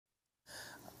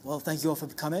Well, thank you all for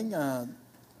coming.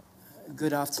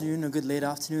 Good afternoon, or good late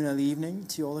afternoon, early evening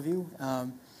to all of you.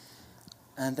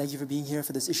 And thank you for being here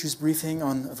for this issues briefing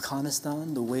on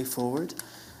Afghanistan, the way forward.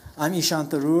 I'm Ishant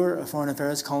Tharoor, a foreign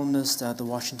affairs columnist at The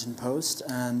Washington Post,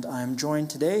 and I'm joined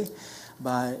today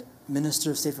by Minister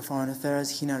of State for Foreign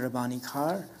Affairs, Hina Rabbani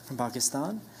Khan from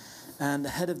Pakistan, and the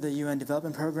head of the UN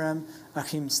Development Program,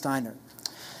 Achim Steiner.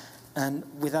 And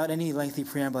without any lengthy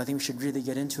preamble, I think we should really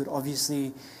get into it.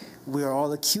 Obviously, we are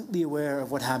all acutely aware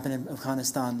of what happened in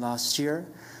Afghanistan last year,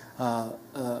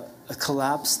 a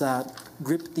collapse that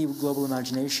gripped the global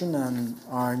imagination and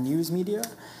our news media,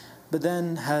 but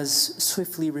then has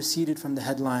swiftly receded from the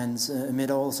headlines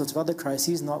amid all sorts of other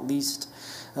crises, not least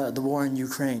the war in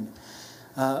Ukraine.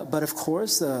 But of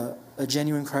course, a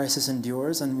genuine crisis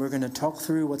endures, and we're going to talk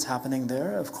through what's happening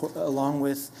there, along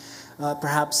with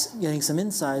perhaps getting some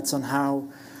insights on how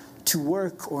to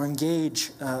work or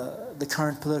engage the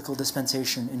current political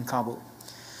dispensation in Kabul.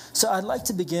 So I'd like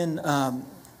to begin,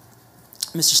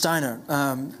 Mr. Steiner,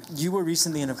 you were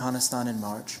recently in Afghanistan in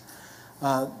March.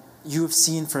 You have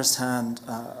seen firsthand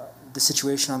the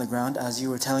situation on the ground. As you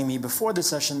were telling me before the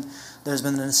session, there's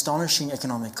been an astonishing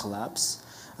economic collapse,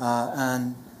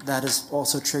 and that has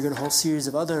also triggered a whole series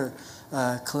of other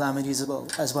calamities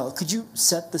as well. Could you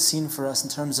set the scene for us in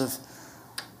terms of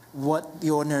what the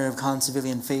ordinary Afghan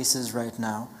civilian faces right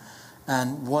now,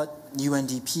 and what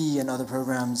UNDP and other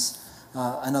programs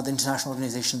and other international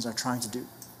organizations are trying to do?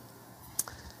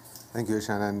 Thank you,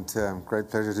 Ishan, and great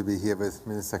pleasure to be here with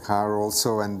Minister Khan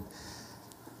also. And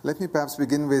let me perhaps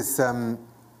begin with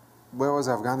where was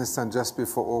Afghanistan just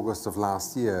before August of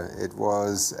last year? It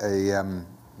was a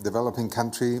developing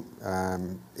country,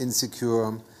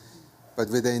 insecure, but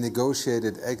with a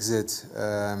negotiated exit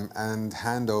and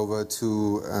handover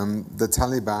to the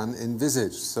Taliban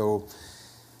envisaged. So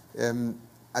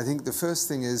I think the first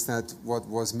thing is that what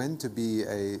was meant to be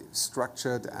a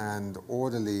structured and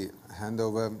orderly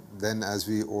handover, then, as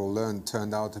we all learned,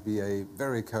 turned out to be a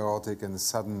very chaotic and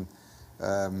sudden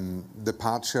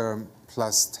departure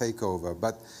plus takeover.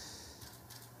 But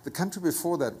the country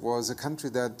before that was a country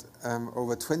that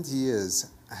over 20 years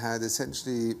had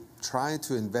essentially tried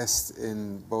to invest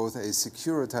in both a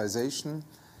securitization,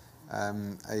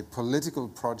 a political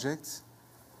project,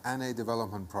 and a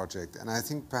development project. And I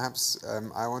think perhaps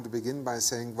I want to begin by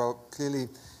saying, well, clearly,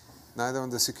 neither on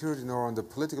the security nor on the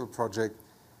political project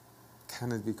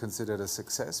can it be considered a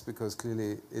success, because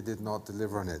clearly it did not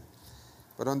deliver on it.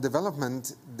 But on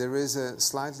development, there is a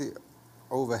slightly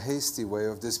over-hasty way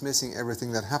of dismissing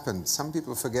everything that happened. Some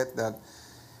people forget that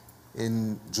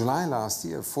in July last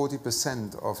year,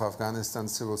 40% of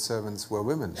Afghanistan's civil servants were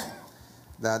women,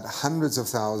 that hundreds of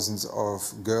thousands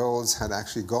of girls had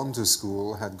actually gone to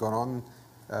school, had gone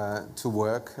on to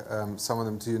work, some of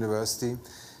them to university,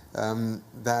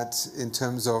 that in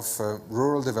terms of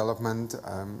rural development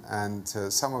and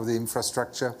some of the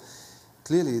infrastructure,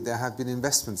 clearly there had been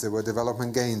investments, there were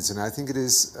development gains. And I think it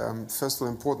is, first of all,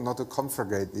 important not to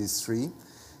conflagrate these three,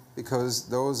 because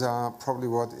those are probably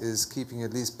what is keeping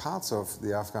at least parts of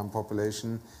the Afghan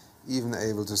population even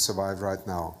able to survive right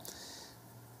now.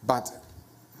 But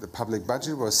the public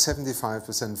budget was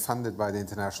 75% funded by the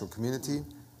international community.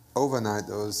 Overnight,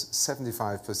 those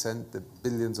 75%, the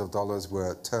billions of dollars,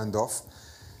 were turned off.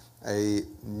 A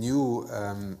new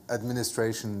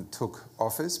administration took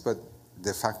office, but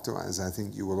de facto, as I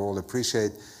think you will all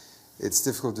appreciate, it's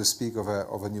difficult to speak of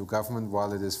a new government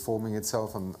while it is forming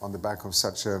itself on the back of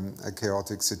such a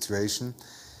chaotic situation.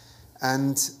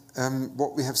 And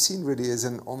what we have seen really is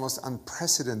an almost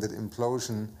unprecedented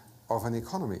implosion of an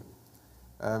economy.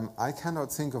 I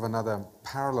cannot think of another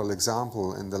parallel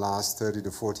example in the last 30 to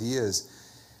 40 years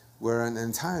where an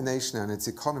entire nation and its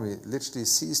economy literally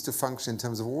ceased to function in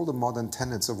terms of all the modern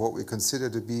tenets of what we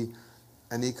consider to be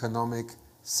an economic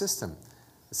system.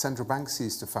 The central bank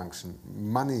ceased to function.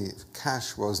 Money,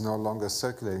 cash, was no longer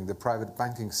circulating. The private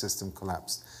banking system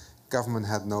collapsed. Government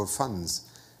had no funds.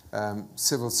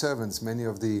 Civil servants, many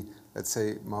of the, let's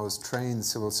say, most trained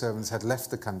civil servants had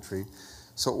left the country.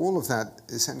 So all of that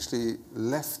essentially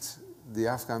left the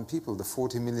Afghan people, the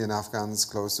 40 million Afghans,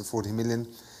 close to 40 million,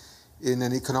 in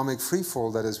an economic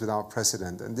freefall that is without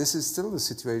precedent. And this is still the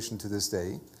situation to this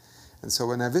day. And so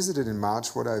when I visited in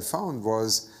March, what I found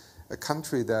was a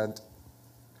country that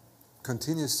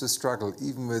continues to struggle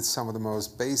even with some of the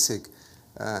most basic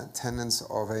tenets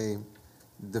of a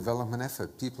development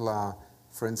effort. People are,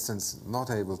 for instance,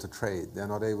 not able to trade. They're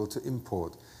not able to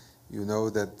import. You know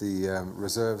that the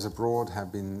reserves abroad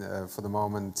have been, for the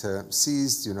moment,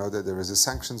 seized. You know that there is a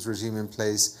sanctions regime in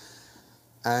place.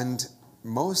 And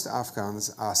most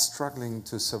Afghans are struggling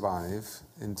to survive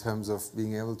in terms of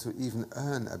being able to even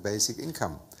earn a basic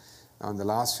income. Now, in the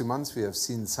last few months, we have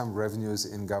seen some revenues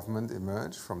in government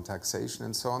emerge from taxation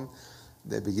and so on.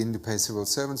 They begin to pay civil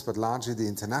servants, but largely the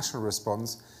international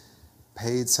response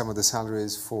paid some of the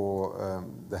salaries for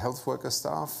the health worker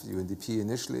staff. UNDP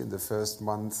initially in the first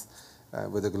month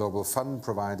with the Global Fund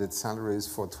provided salaries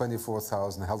for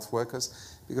 24,000 health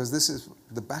workers, because this is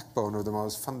the backbone of the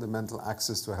most fundamental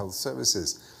access to health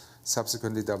services.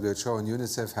 Subsequently, WHO and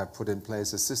UNICEF have put in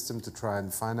place a system to try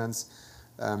and finance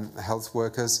health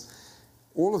workers.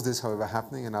 All of this, however,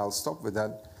 happening, and I'll stop with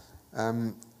that,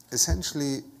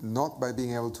 essentially not by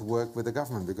being able to work with the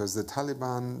government, because the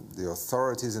Taliban, the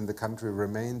authorities in the country,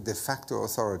 remain de facto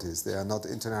authorities. They are not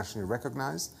internationally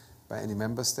recognized by any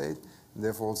member state, and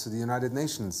therefore also the United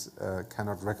Nations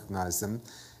cannot recognize them.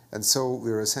 And so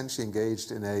we're essentially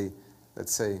engaged in a,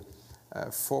 let's say,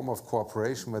 form of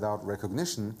cooperation without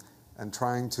recognition, and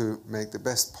trying to make the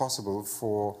best possible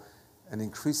for an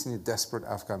increasingly desperate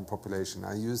Afghan population.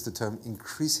 I use the term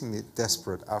increasingly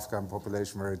desperate Afghan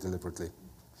population very deliberately.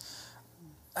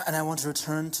 And I want to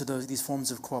return to these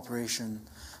forms of cooperation.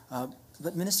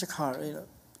 But Minister Carr,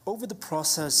 over the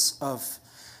process of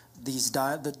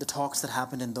the talks that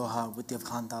happened in Doha with the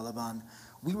Afghan Taliban,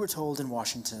 we were told in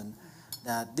Washington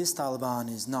that this Taliban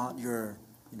is not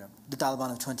the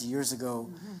Taliban of 20 years ago.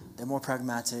 They're more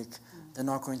pragmatic. They're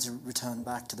not going to return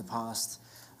back to the past.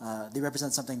 They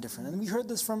represent something different. And we heard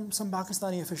this from some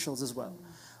Pakistani officials as well.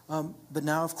 But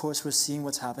now, of course, we're seeing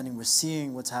what's happening. We're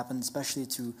seeing what's happened, especially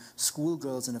to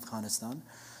schoolgirls in Afghanistan.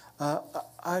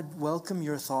 I'd welcome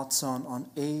your thoughts on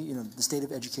the state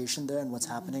of education there and what's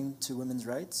happening to women's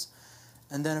rights.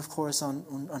 And then, of course,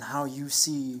 on how you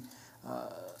see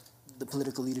the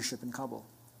political leadership in Kabul.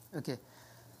 Okay.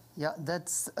 Yeah,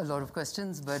 that's a lot of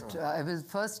questions, but sure. I will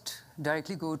first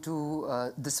directly go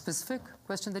to the specific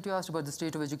question that you asked about the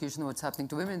state of education and what's happening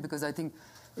to women, because I think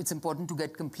it's important to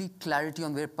get complete clarity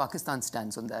on where Pakistan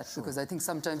stands on that, sure. Because I think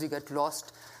sometimes we get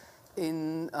lost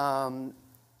in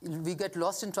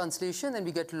translation, and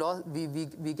we get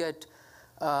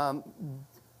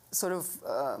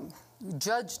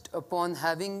judged upon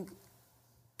having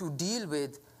to deal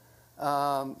with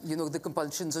the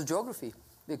compulsions of geography.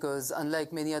 Because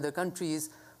unlike many other countries,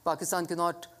 Pakistan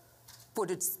cannot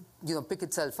pick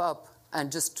itself up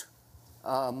and just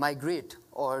migrate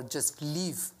or just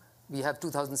leave. We have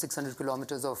 2,600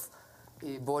 kilometers of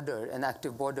a border, an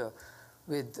active border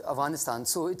with Afghanistan.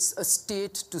 So it's a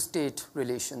state-to-state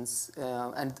relations,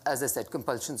 and as I said,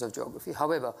 compulsions of geography.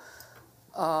 However,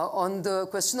 on the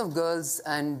question of girls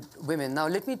and women, now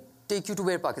let me take you to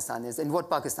where Pakistan is and what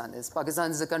Pakistan is.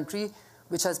 Pakistan is a country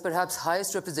which has perhaps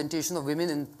highest representation of women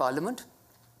in parliament,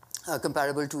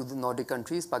 comparable to the Nordic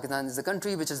countries. Pakistan is a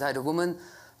country which has had a woman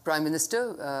prime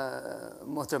minister,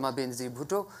 Mohtarama Benazir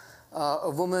Bhutto, a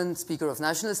woman speaker of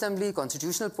National Assembly,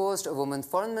 constitutional post, a woman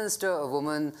foreign minister, a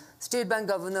woman state bank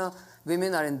governor.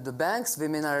 Women are in the banks.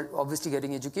 Women are obviously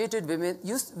getting educated.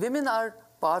 Women are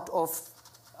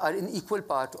an equal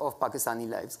part of Pakistani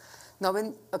lives. Now,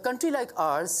 when a country like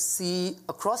ours see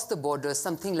across the border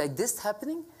something like this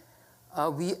happening,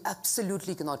 we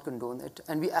absolutely cannot condone it,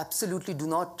 and we absolutely do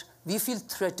not. We feel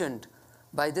threatened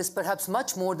by this, perhaps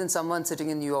much more than someone sitting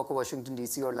in New York or Washington,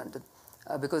 D.C. or London,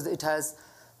 because it has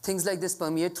things like this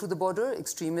permeate through the border.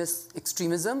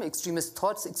 Extremism, extremist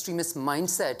thoughts, extremist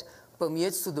mindset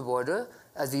permeates through the border,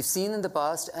 as we've seen in the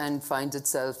past, and finds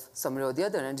itself somewhere or the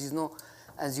other. And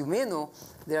as you may know,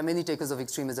 there are many takers of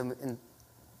extremism in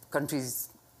countries,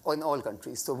 or in all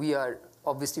countries. So we are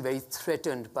obviously very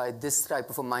threatened by this type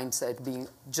of a mindset being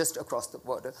just across the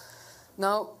border.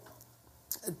 Now,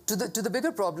 to the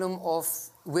bigger problem of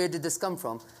where did this come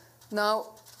from?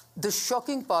 Now, the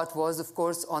shocking part was, of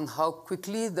course, on how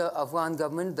quickly the Afghan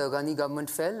government, the Ghani government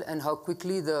fell, and how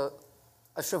quickly the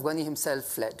Ashraf Ghani himself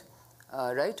fled,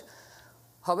 right?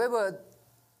 However,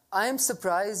 I am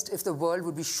surprised if the world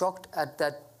would be shocked at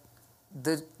that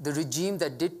the regime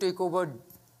that did take over.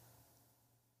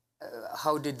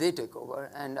 How did they take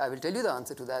over? And I will tell you the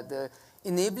answer to that. The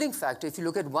enabling factor, if you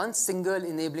look at one single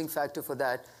enabling factor for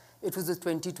that, it was the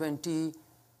 2020,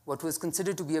 what was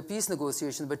considered to be a peace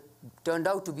negotiation, but turned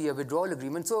out to be a withdrawal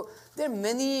agreement. So there are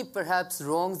many, perhaps,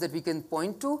 wrongs that we can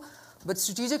point to. But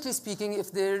strategically speaking,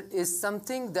 if there is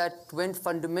something that went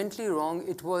fundamentally wrong,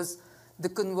 it was the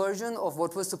conversion of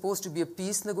what was supposed to be a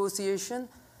peace negotiation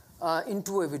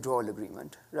into a withdrawal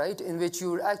agreement, right? In which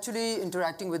you're actually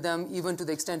interacting with them even to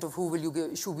the extent of who will you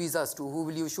issue visas to, who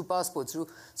will you issue passports to.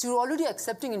 So you're already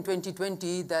accepting in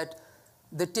 2020 that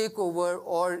the takeover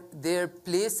or their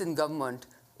place in government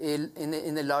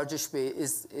in a largish way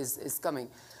is coming.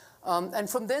 And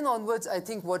from then onwards, I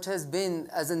think what has been,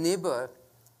 as a neighbor,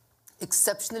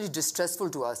 exceptionally distressful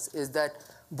to us is that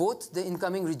both the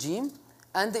incoming regime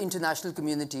and the international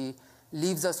community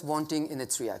leaves us wanting in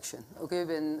its reaction. Okay,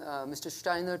 when Mr.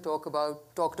 Steiner talked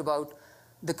about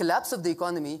the collapse of the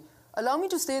economy, allow me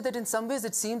to say that in some ways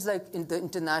it seems like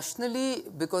internationally,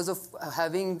 because of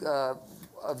having a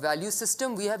value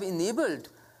system, we have enabled,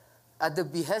 at the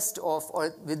behest of,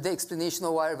 or with the explanation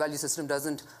of why our value system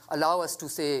doesn't allow us to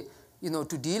say,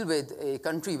 to deal with a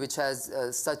country which has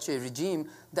such a regime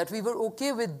that we were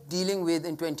okay with dealing with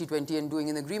in 2020 and doing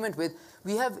an agreement with,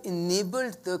 we have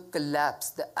enabled the collapse,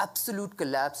 the absolute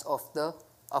collapse of the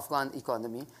Afghan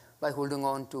economy by holding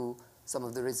on to some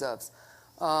of the reserves.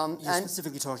 You're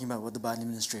specifically talking about what the Biden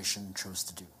administration chose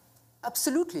to do.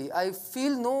 Absolutely. I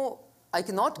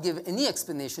cannot give any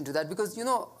explanation to that because,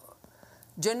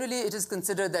 generally it is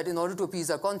considered that in order to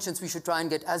appease our conscience, we should try and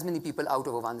get as many people out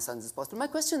of Afghanistan as possible. My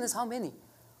question is how many?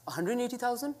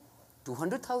 180,000?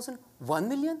 200,000? 1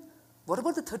 million? What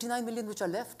about the 39 million which are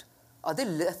left? Are they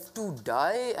left to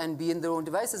die and be in their own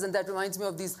devices? And that reminds me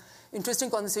of these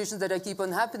interesting conversations that I keep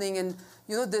on happening. And,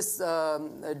 this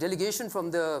delegation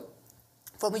from a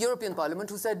European Parliament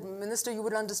who said, Minister, you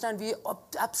would understand, we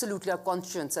absolutely, our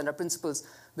conscience and our principles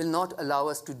will not allow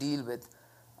us to deal with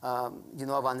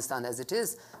Afghanistan as it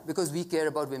is, because we care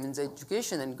about women's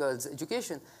education and girls'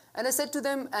 education. And I said to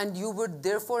them, and you would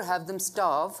therefore have them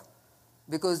starve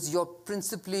because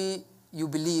principally you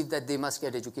believe that they must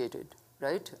get educated,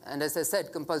 right? And as I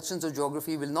said, compulsions of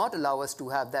geography will not allow us to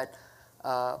have that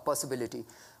possibility.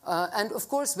 And of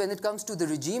course, when it comes to the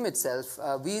regime itself,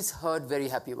 we heard very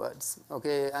happy words,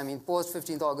 okay? I mean, post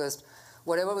 15th August,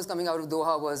 whatever was coming out of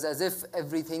Doha was as if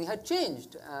everything had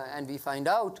changed. And we find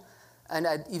out, and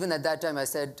even at that time I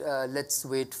said, let's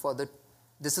wait for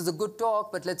this is a good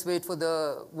talk, but let's wait for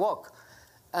the walk.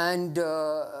 And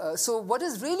so what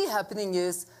is really happening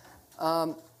is,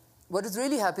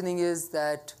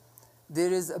 that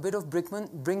there is a bit of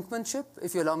brinkmanship,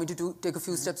 if you allow me to take a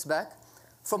few steps back,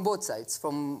 from both sides,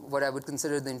 from what I would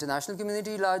consider the international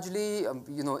community largely,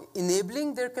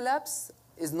 enabling their collapse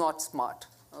is not smart,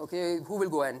 okay? Who will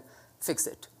go and fix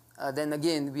it? Then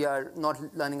again, we are not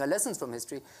learning our lessons from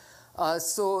history.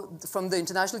 So from the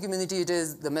international community, it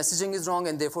is the messaging is wrong,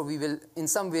 and therefore we will in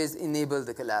some ways enable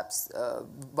the collapse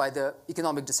by the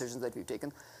economic decisions that we've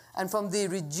taken. And from the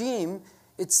regime,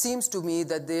 it seems to me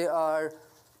that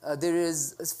there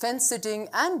is fence-sitting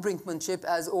and brinkmanship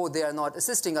as, they are not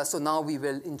assisting us, so now we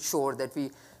will ensure that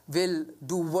we will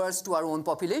do worse to our own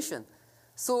population.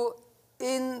 So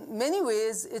in many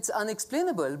ways, it's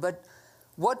unexplainable. But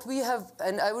what we have,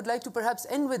 and I would like to perhaps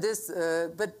end with this,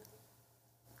 but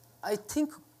I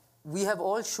think we have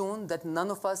all shown that none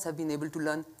of us have been able to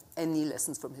learn any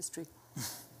lessons from history.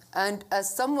 And as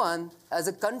someone, as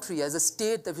a country, as a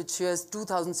state which shares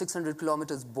 2,600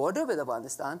 kilometers border with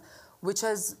Afghanistan, which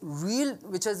has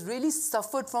really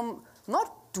suffered from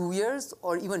not 2 years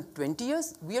or even 20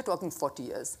 years, we are talking 40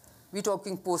 years. We're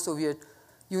talking post-Soviet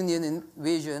Union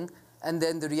invasion, and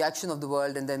then the reaction of the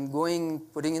world, and then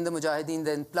putting in the Mujahideen,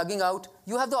 then plugging out.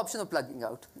 You have the option of plugging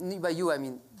out. By you, I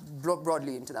mean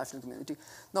broadly international community.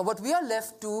 Now, what we are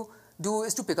left to do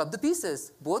is to pick up the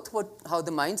pieces, both how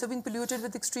the minds have been polluted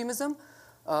with extremism,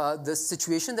 the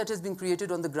situation that has been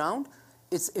created on the ground,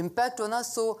 its impact on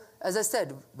us. So, as I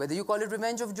said, whether you call it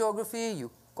revenge of geography, you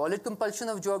call it compulsion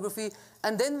of geography,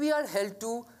 and then we are held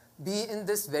to be in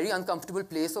this very uncomfortable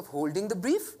place of holding the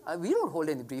brief. We don't hold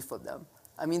any brief for them.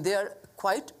 I mean, they are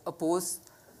quite opposed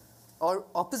or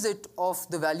opposite of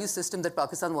the value system that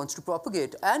Pakistan wants to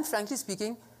propagate. And frankly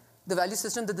speaking, the value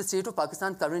system that the state of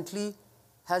Pakistan currently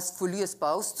has fully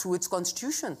espoused through its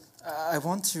constitution. I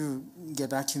want to get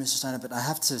back to you, Mr. Steiner, but I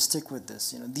have to stick with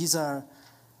this. These are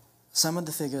some of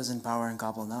the figures in power in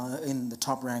Kabul now, in the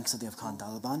top ranks of the Afghan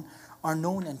Taliban, are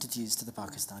known entities to the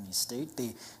Pakistani state.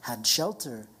 They had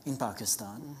shelter in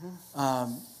Pakistan.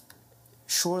 Mm-hmm.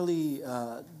 Surely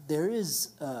there is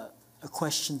a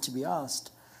question to be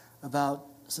asked about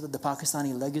sort of the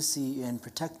Pakistani legacy in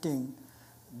protecting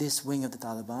this wing of the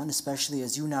Taliban, especially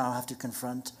as you now have to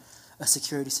confront a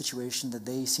security situation that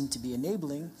they seem to be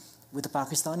enabling with the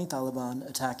Pakistani Taliban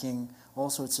attacking all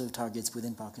sorts of targets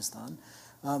within Pakistan.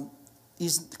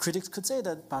 Critics could say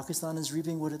that Pakistan is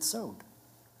reaping what it sowed.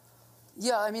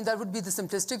 Yeah, I mean, that would be the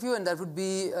simplistic view, and that would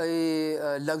be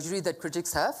a luxury that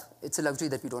critics have. It's a luxury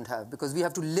that we don't have, because we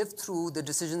have to live through the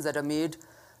decisions that are made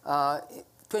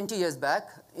 20 years back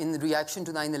in reaction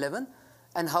to 9/11,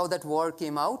 and how that war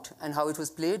came out and how it was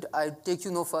played. I take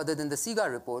you no further than the SIGAR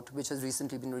report, which has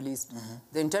recently been released,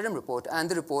 the interim report, and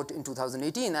the report in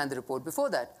 2018, and the report before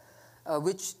that.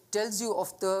 which tells you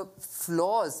of the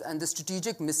flaws and the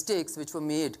strategic mistakes which were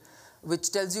made,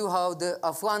 which tells you how the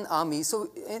Afghan army,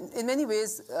 so in many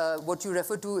ways, what you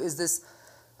refer to is this,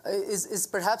 is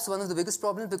perhaps one of the biggest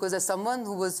problems, because as someone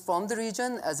who was from the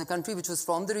region, as a country which was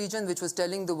from the region, which was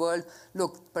telling the world,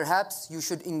 look, perhaps you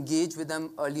should engage with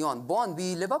them early on. Born,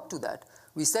 we live up to that.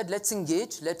 We said, let's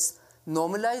engage, let's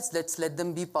normalize, let's let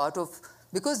them be part of,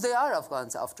 because they are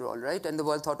Afghans after all, right? And the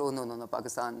world thought, oh, no,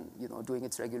 Pakistan, doing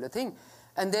its regular thing.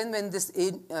 And then when this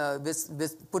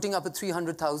putting up a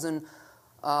 300,000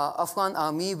 Afghan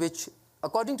army, which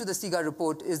according to the SIGA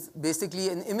report is basically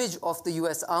an image of the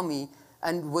US army,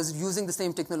 and was using the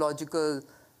same technological,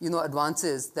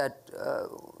 advances that,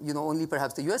 only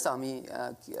perhaps the US Army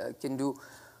can do.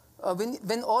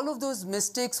 When all of those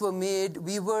mistakes were made,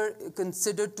 we were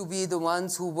considered to be the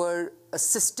ones who were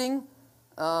assisting,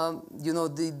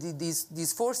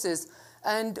 these forces.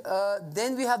 And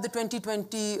then we have the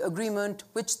 2020 agreement,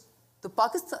 which the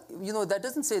Pakistan, that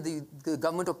doesn't say the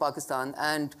government of Pakistan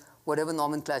and whatever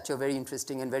nomenclature, very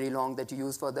interesting and very long, that you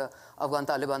use for the Afghan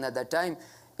Taliban at that time.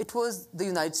 It was the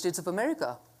United States of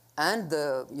America and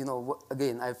the,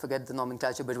 again, I forget the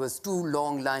nomenclature, but it was two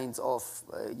long lines of,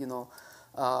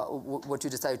 what you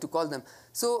decided to call them.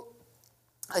 So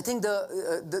I think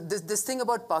this thing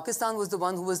about Pakistan was the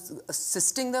one who was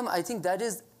assisting them. I think that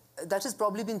has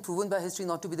probably been proven by history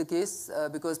not to be the case,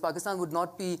 because Pakistan would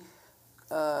not be,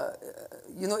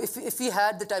 if we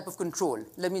had the type of control,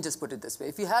 let me just put it this way,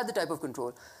 if we had the type of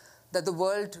control that the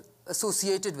world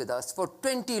associated with us for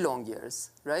 20 long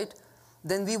years, right,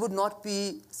 then we would not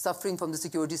be suffering from the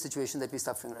security situation that we're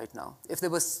suffering right now. If there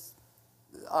was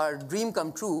our dream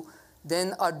come true,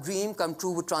 then our dream come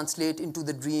true would translate into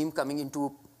the dream coming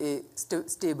into a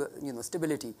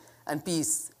stability and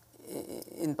peace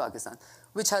in Pakistan,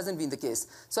 which hasn't been the case.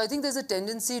 So I think there's a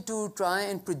tendency to try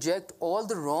and project all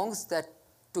the wrongs that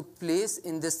took place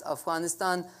in this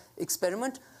Afghanistan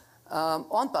experiment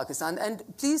on Pakistan. And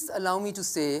please allow me to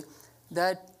say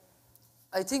that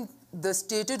I think the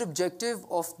stated objective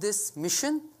of this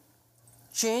mission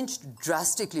changed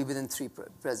drastically within 3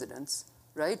 presidents,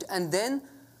 right? And then,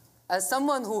 as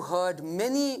someone who heard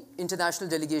many international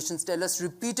delegations tell us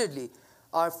repeatedly,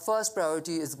 our first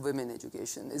priority is women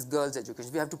education, is girls'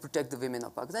 education. We have to protect the women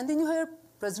of Pakistan. And then you hear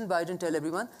President Biden tell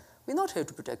everyone, we're not here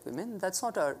to protect women. That's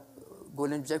not our goal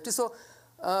and objective. So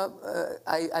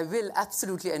I will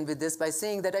absolutely end with this by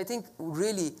saying that I think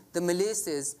really the malaise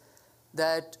is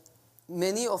that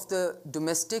many of the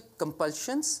domestic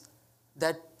compulsions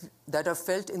that are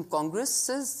felt in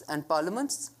congresses and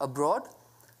parliaments abroad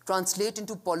translate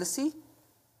into policy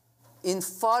in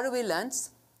faraway lands,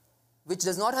 which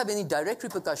does not have any direct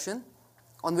repercussion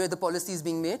on where the policy is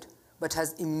being made, but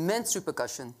has immense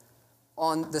repercussion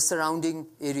on the surrounding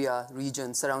area,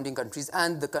 region, surrounding countries,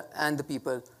 and the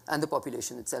people and the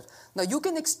population itself. Now, you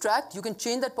can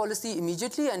change that policy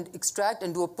immediately and extract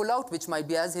and do a pullout, which might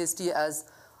be as hasty as,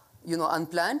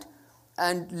 unplanned,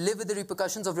 and live with the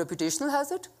repercussions of reputational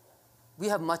hazard. We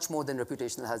have much more than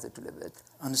reputational hazard to live with.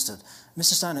 Understood.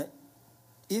 Mr. Steiner,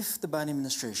 if the Biden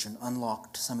administration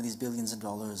unlocked some of these billions of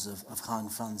dollars of Afghan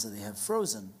funds that they have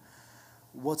frozen,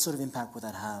 what sort of impact would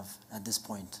that have at this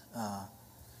point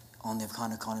on the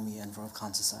Afghan economy and for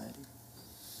Afghan society?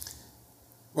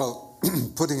 Well,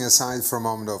 putting aside for a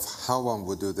moment of how one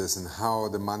would do this and how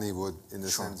the money would, in a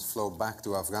sense, flow back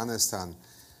to Afghanistan,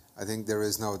 I think there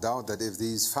is no doubt that if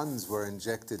these funds were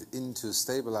injected into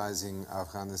stabilizing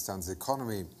Afghanistan's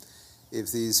economy,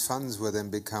 if these funds were then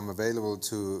become available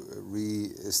to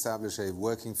re-establish a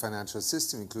working financial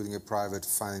system, including a private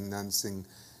financing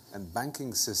and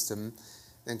banking system,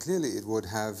 then clearly it would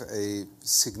have a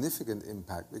significant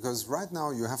impact. Because right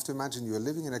now you have to imagine you're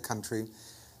living in a country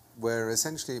where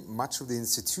essentially much of the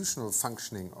institutional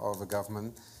functioning of a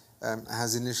government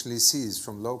has initially ceased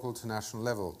from local to national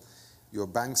level. Your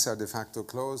banks are de facto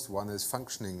closed, one is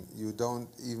functioning. You don't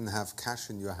even have cash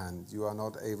in your hand. You are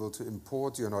not able to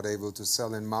import, you're not able to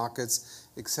sell in markets,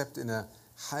 except in a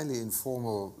highly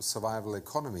informal survival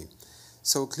economy.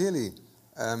 So clearly,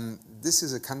 this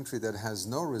is a country that has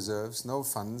no reserves, no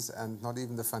funds, and not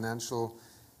even the financial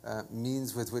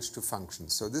means with which to function.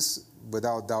 So this,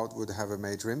 without doubt, would have a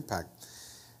major impact.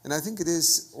 And I think it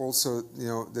is also,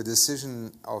 the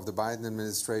decision of the Biden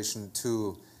administration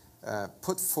to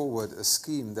put forward a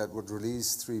scheme that would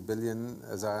release $3 billion,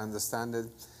 as I understand it,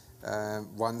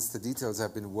 once the details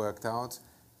have been worked out,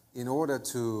 in order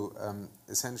to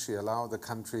essentially allow the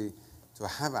country to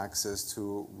have access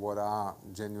to what are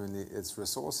genuinely its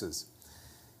resources.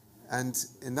 And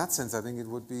in that sense, I think it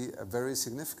would be a very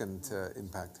significant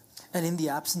impact. And in the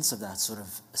absence of that sort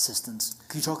of assistance,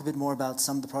 could you talk a bit more about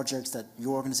some of the projects that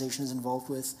your organization is involved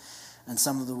with and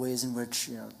some of the ways in which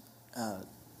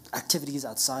activities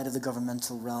outside of the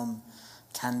governmental realm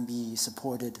can be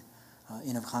supported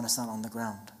in Afghanistan on the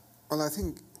ground? Well, I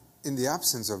think in the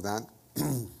absence of that,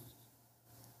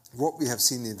 what we have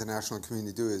seen the international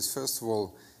community do is, first of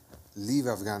all, leave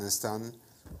Afghanistan,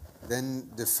 then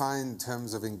define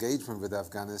terms of engagement with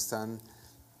Afghanistan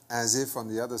as if on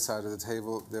the other side of the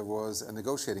table there was a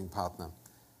negotiating partner,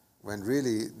 when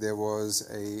really there was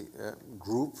a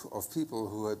group of people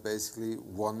who had basically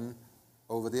won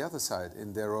over the other side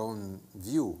in their own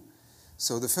view.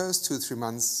 So the first 2-3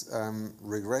 months,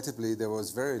 regrettably, there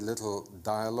was very little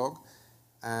dialogue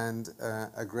and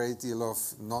a great deal of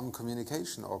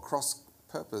non-communication or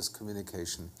cross-purpose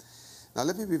communication. Now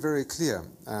let me be very clear,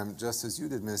 just as you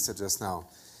did, Minister, just now.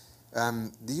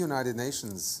 The United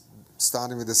Nations,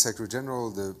 starting with the Secretary General,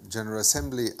 the General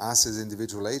Assembly, us as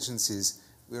individual agencies,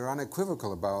 we are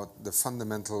unequivocal about the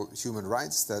fundamental human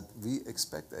rights that we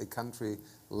expect a country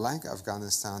like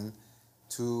Afghanistan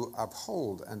to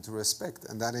uphold and to respect.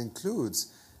 And that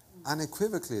includes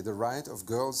unequivocally the right of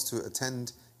girls to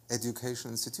attend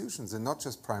educational institutions, and not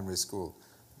just primary school,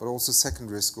 but also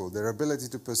secondary school, their ability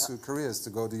to pursue careers, to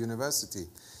go to university.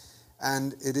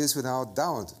 And it is without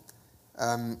doubt,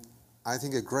 I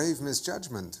think, a grave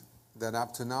misjudgment that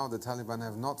up to now the Taliban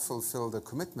have not fulfilled a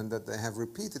commitment that they have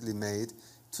repeatedly made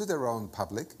to their own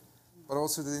public, but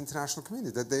also to the international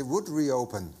community, that they would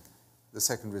reopen the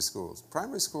secondary schools.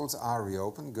 Primary schools are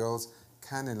reopened. Girls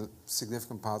can, in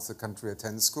significant parts of the country,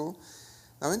 attend school.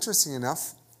 Now, interesting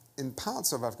enough, in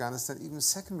parts of Afghanistan, even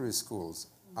secondary schools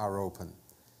are open.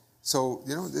 So,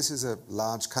 you know, this is a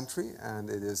large country, and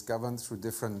it is governed through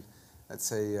different, let's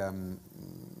say,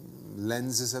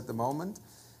 lenses at the moment.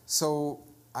 So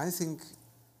I think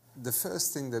the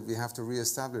first thing that we have to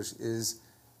reestablish is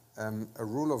a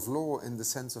rule of law in the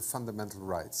sense of fundamental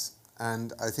rights.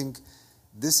 And I think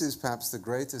this is perhaps the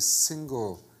greatest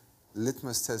single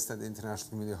litmus test that the international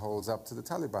community holds up to the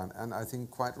Taliban, and I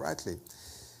think quite rightly.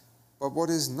 But what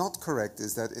is not correct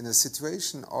is that in a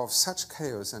situation of such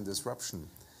chaos and disruption,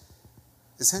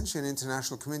 essentially an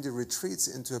international community retreats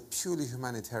into a purely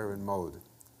humanitarian mode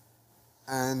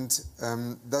and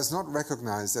does not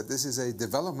recognize that this is a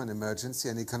development emergency,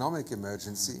 an economic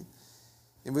emergency,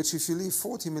 in which if you leave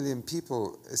 40 million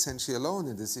people essentially alone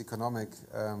in this economic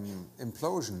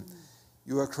implosion,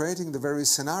 you are creating the very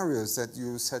scenarios that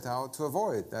you set out to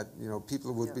avoid, that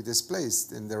people would be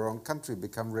displaced in their own country,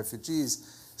 become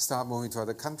refugees, start moving to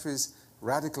other countries,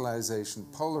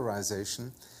 radicalization,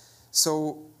 polarization.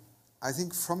 So I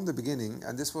think from the beginning,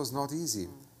 and this was not easy,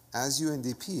 as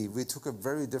UNDP, we took a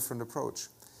very different approach.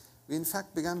 We in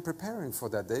fact began preparing for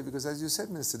that day because, as you said,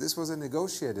 Minister, this was a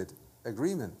negotiated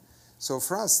agreement. So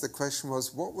for us, the question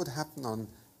was, what would happen on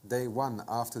day one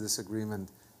after this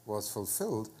agreement was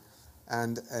fulfilled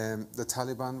and the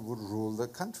Taliban would rule the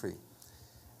country?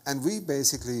 And we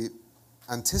basically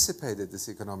anticipated this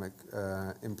economic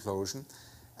implosion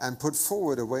and put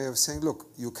forward a way of saying, look,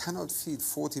 you cannot feed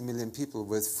 40 million people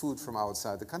with food from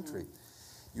outside the country.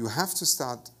 You have to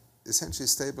start essentially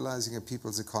stabilizing a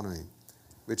people's economy,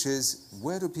 which is,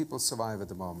 where do people survive at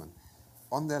the moment?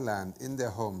 On their land, in their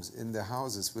homes, in their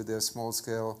houses, with their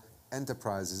small-scale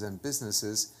enterprises and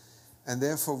businesses. And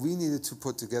therefore, we needed to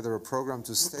put together a program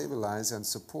to stabilize and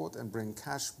support and bring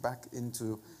cash back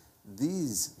into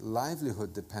these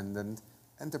livelihood-dependent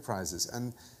enterprises.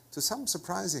 And to some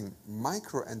surprising,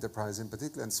 micro-enterprises in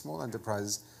particular, and small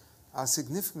enterprises, are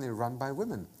significantly run by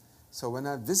women. So when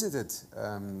I visited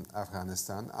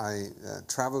Afghanistan, I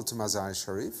traveled to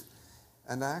Mazar-i-Sharif,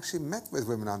 and I actually met with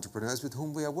women entrepreneurs with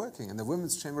whom we are working. And the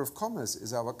Women's Chamber of Commerce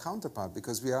is our counterpart,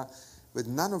 because we are, with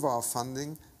none of our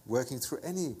funding, working through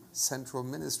any central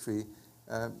ministry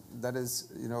that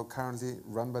is currently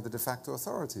run by the de facto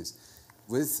authorities.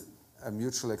 With a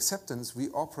mutual acceptance, we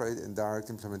operate in direct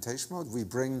implementation mode. We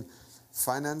bring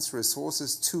finance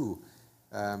resources to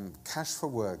cash for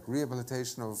work,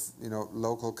 rehabilitation of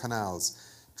local canals,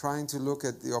 trying to look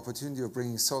at the opportunity of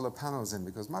bringing solar panels in,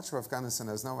 because much of Afghanistan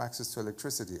has no access to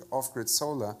electricity. Off-grid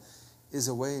solar is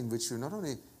a way in which you not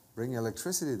only bring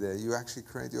electricity there, you actually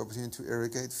create the opportunity to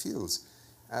irrigate fields.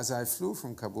 As I flew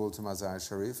from Kabul to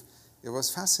Mazar-i-Sharif, it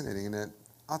was fascinating. In an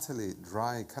utterly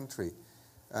dry country,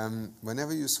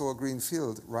 whenever you saw a green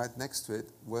field, right next to it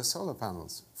were solar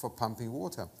panels for pumping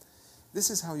water. This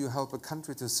is how you help a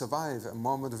country to survive a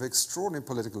moment of extraordinary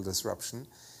political disruption,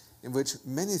 in which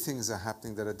many things are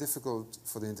happening that are difficult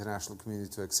for the international community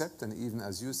to accept, and even,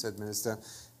 as you said, Minister,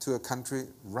 to a country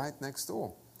right next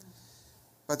door.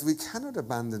 But we cannot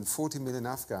abandon 40 million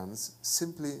Afghans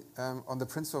simply on the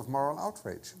principle of moral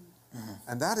outrage. Mm-hmm.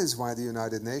 And that is why the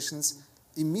United Nations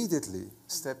immediately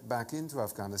stepped back into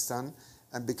Afghanistan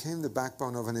and became the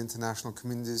backbone of an international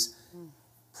community's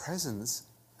presence.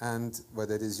 And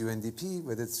whether it is UNDP,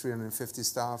 whether it's 350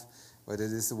 staff, whether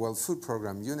it is the World Food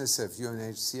Programme, UNICEF,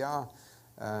 UNHCR,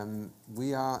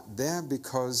 we are there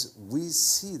because we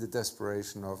see the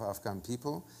desperation of Afghan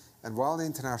people. And while the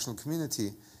international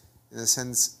community, in a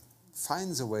sense,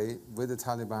 finds a way with the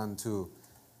Taliban to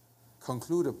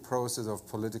conclude a process of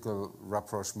political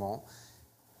rapprochement,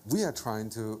 we are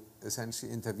trying to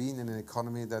essentially intervene in an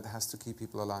economy that has to keep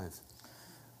people alive.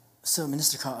 So,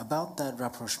 Minister Khan, about that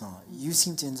rapprochement, you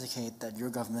seem to indicate that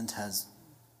your government has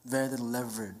very little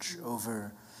leverage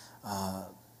over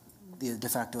the de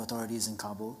facto authorities in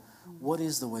Kabul. What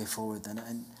is the way forward then?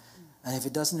 And if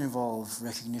it doesn't involve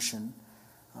recognition,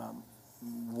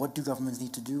 what do governments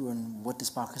need to do, and what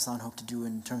does Pakistan hope to do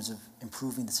in terms of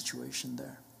improving the situation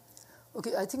there?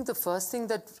 Okay, I think the first thing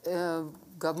that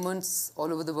governments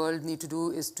all over the world need to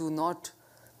do is to not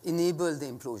enable the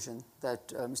implosion that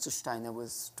Mr. Steiner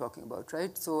was talking about,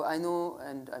 right? So I know,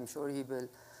 and I'm sure he will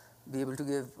be able to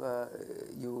give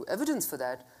you evidence for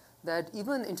that, that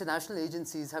even international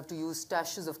agencies have to use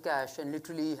stashes of cash and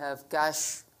literally have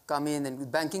cash come in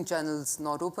and banking channels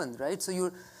not open, right? So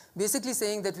you're basically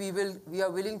saying that we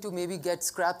are willing to maybe get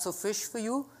scraps of fish for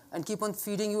you and keep on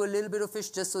feeding you a little bit of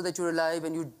fish just so that you're alive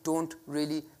and you don't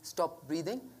really stop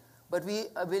breathing. But we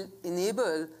will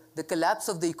enable the collapse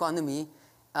of the economy.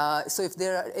 So if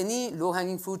there are any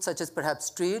low-hanging fruits, such as perhaps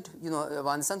trade,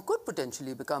 Afghanistan could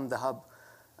potentially become the hub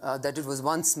that it was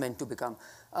once meant to become.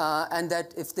 And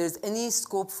that if there's any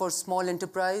scope for small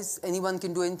enterprise, anyone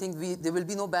can do anything. There will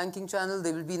be no banking channel.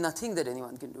 There will be nothing that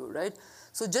anyone can do, right?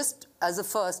 So just as a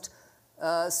first,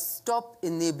 stop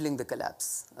enabling the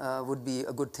collapse would be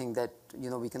a good thing that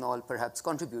we can all perhaps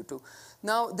contribute to.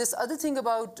 Now, this other thing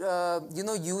about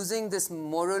using this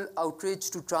moral outrage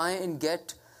to try and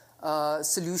get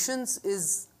solutions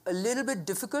is a little bit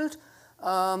difficult,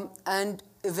 and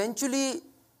eventually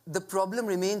the problem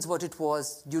remains what it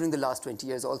was during the last 20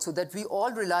 years also, that we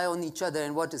all rely on each other.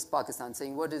 And what is Pakistan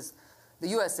saying? What is the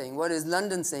US saying? What is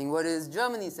London saying? What is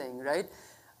Germany saying, right?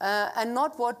 And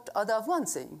not what are the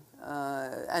Afghans saying.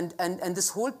 And this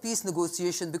whole peace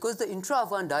negotiation, because the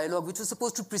intra-Afghan dialogue, which was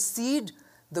supposed to precede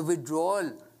the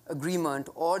withdrawal agreement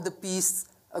or the peace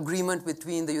agreement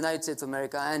between the United States of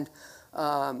America and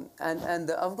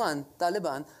the Afghan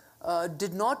Taliban,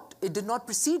 did not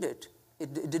precede it.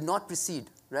 It did not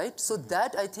precede, right? So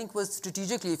that, I think, was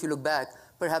strategically, if you look back,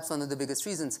 perhaps one of the biggest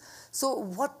reasons. So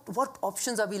what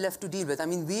options are we left to deal with? I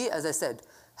mean, we, as I said,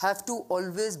 have to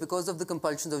always, because of the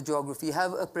compulsions of geography,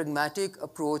 have a pragmatic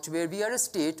approach where we are a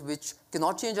state which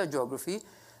cannot change our geography,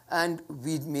 and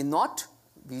we do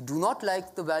not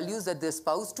like the values that they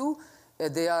espouse to.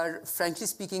 They are, frankly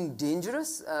speaking,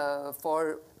 dangerous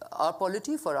for our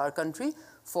polity, for our country,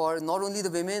 for not only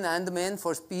the women and the men,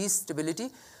 for peace,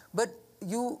 stability, but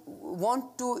you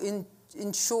want to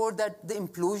ensure that the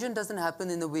implosion doesn't happen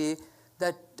in a way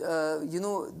that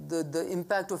the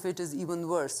impact of it is even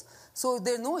worse. So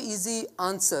there are no easy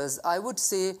answers. I would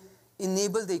say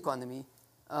enable the economy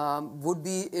would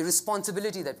be a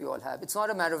responsibility that we all have. It's not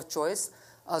a matter of choice.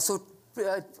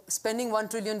 Spending $1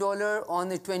 trillion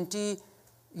on a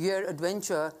 20-year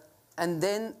adventure and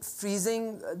then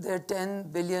freezing their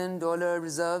 $10 billion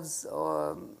reserves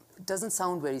doesn't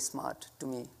sound very smart to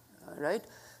me, right?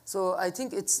 So I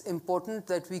think it's important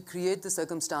that we create the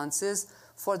circumstances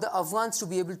for the Afghans to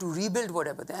be able to rebuild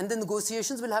whatever. And the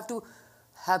negotiations will have to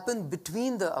happen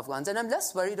between the Afghans. And I'm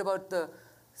less worried about the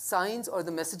signs or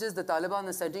the messages the Taliban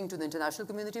are sending to the international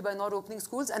community by not opening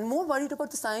schools, and more worried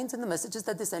about the signs and the messages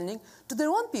that they're sending to their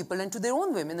own people and to their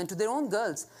own women and to their own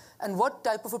girls. And what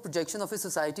type of a projection of a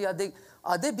society are they?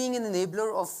 Are they being an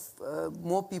enabler of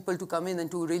more people to come in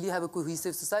and to really have a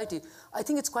cohesive society? I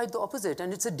think it's quite the opposite,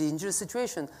 and it's a dangerous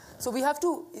situation. So we have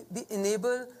to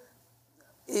enable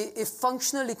a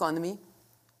functional economy,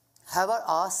 have our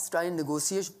asks, try and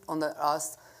negotiate on the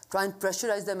asks, try and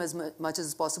pressurize them as much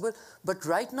as possible. But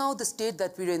right now, the state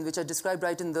that we're in, which I described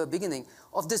right in the beginning,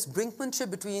 of this brinkmanship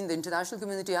between the international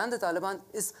community and the Taliban,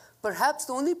 is perhaps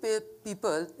the only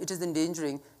people it is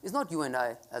endangering is not you and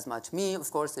I as much. Me,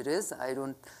 of course, it is. I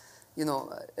don't,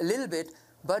 a little bit.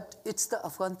 But it's the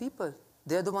Afghan people.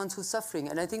 They're the ones who are suffering.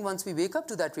 And I think once we wake up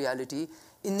to that reality,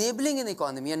 enabling an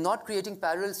economy and not creating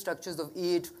parallel structures of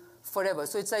aid forever.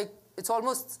 So it's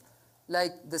almost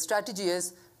like the strategy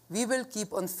is, we will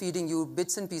keep on feeding you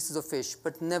bits and pieces of fish,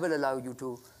 but never allow you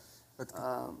to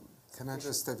Can I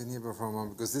just step in here for a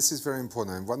moment? Because this is very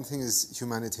important. And one thing is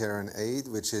humanitarian aid,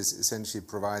 which is essentially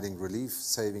providing relief,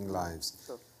 saving lives.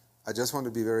 Sure. I just want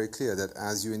to be very clear that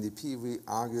as UNDP, we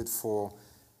argued for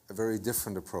a very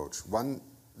different approach. One,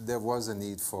 there was a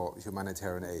need for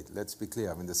humanitarian aid. Let's be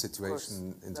clear. I mean, the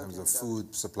situation in terms of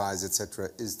food, supplies, etc.,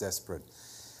 is desperate.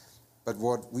 But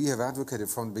what we have advocated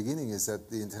from the beginning is that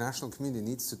the international community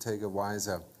needs to take a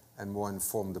wiser and more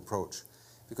informed approach.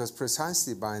 Because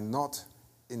precisely by not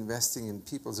investing in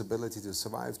people's ability to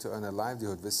survive, to earn a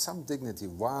livelihood with some dignity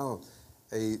while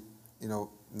a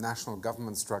national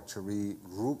government structure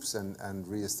regroups and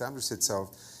reestablishes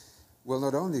itself, will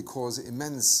not only cause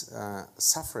immense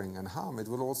suffering and harm, it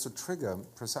will also trigger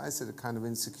precisely the kind of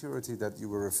insecurity that you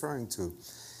were referring to.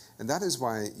 And that is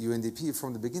why UNDP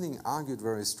from the beginning argued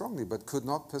very strongly, but could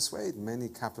not persuade many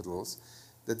capitals,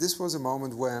 that this was a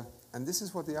moment where, and this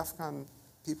is what the Afghan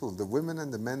people, the women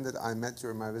and the men that I met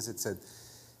during my visit said,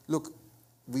 look,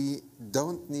 we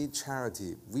don't need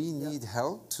charity. We need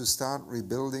help to start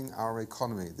rebuilding our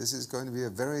economy. This is going to be a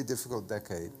very difficult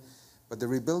decade. But the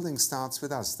rebuilding starts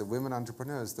with us, the women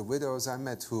entrepreneurs, the widows I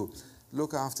met who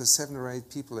look after 7 or 8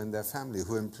 people in their family,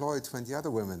 who employ 20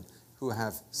 other women who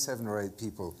have 7 or 8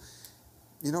 people.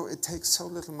 You know, it takes so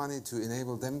little money to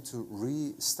enable them to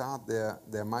restart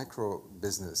their micro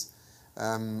business.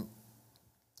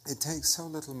 It takes so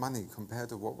little money compared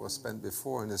to what was spent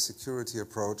before in a security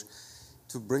approach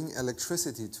to bring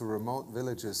electricity to remote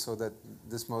villages so that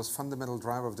this most fundamental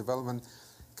driver of development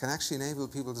can actually enable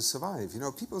people to survive. You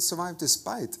know, people survive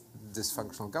despite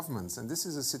dysfunctional governments, and this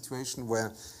is a situation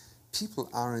where people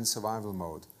are in survival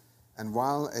mode. And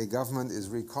while a government is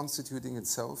reconstituting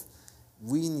itself,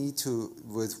 we need to,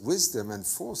 with wisdom and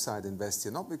foresight, invest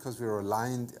here, not because we are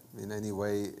aligned in any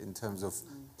way in terms of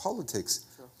politics,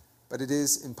 but it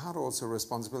is in part also a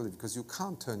responsibility, because you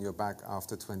can't turn your back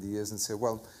after 20 years and say,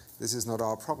 well, this is not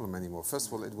our problem anymore. First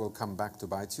of all, it will come back to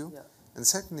bite you. And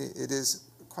secondly, it is,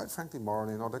 quite frankly,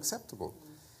 morally not acceptable.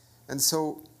 And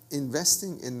so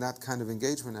investing in that kind of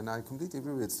engagement, and I completely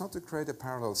agree with it, it's not to create a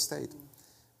parallel state,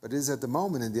 but it is at the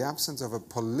moment, in the absence of a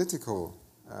political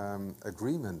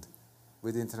agreement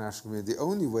with the international community, the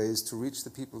only way is to reach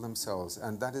the people themselves.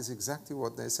 And that is exactly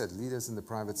what they said, leaders in the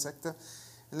private sector.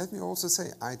 And let me also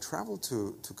say, I traveled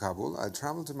to Kabul, I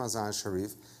traveled to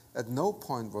Mazar-e-Sharif. At no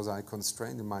point was I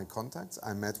constrained in my contacts.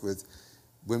 I met with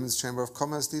Women's Chamber of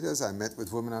Commerce leaders, I met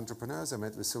with women entrepreneurs, I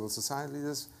met with civil society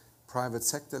leaders, private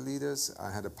sector leaders. I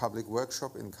had a public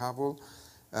workshop in Kabul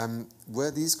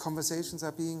where these conversations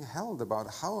are being held about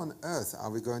how on earth are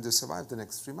we going to survive the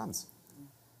next 3 months.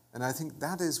 And I think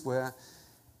that is where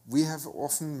we have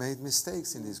often made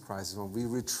mistakes in these crises. When we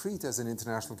retreat as an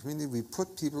international community, we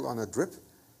put people on a drip,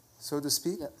 so to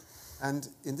speak. And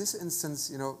in this instance,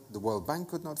 you know, the World Bank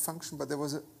could not function, but there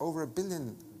was over $1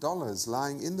 billion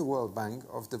lying in the World Bank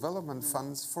of development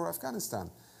funds for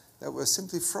Afghanistan that were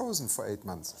simply frozen for 8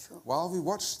 months while we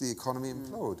watched the economy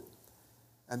implode.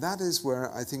 And that is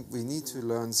where I think we need to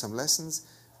learn some lessons,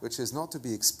 which is not to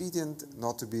be expedient,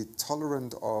 not to be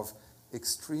tolerant of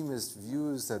extremist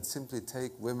views that simply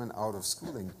take women out of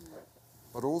schooling,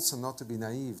 but also not to be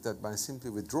naive that by simply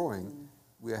withdrawing,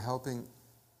 we are helping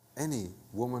any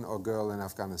woman or girl in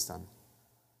Afghanistan.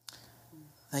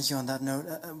 Thank you. On that note,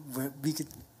 we could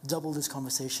double this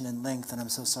conversation in length, and I'm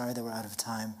so sorry that we're out of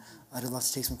time. I'd love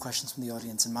to take some questions from the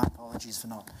audience, and my apologies for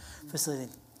not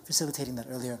facilitating that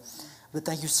earlier. But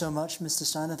thank you so much, Mr.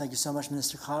 Steiner. Thank you so much,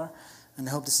 Minister Khar. And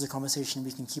I hope this is a conversation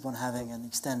we can keep on having and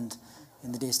extend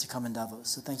in the days to come in Davos.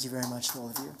 So thank you very much to all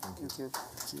of you. Thank you.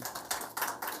 Thank you.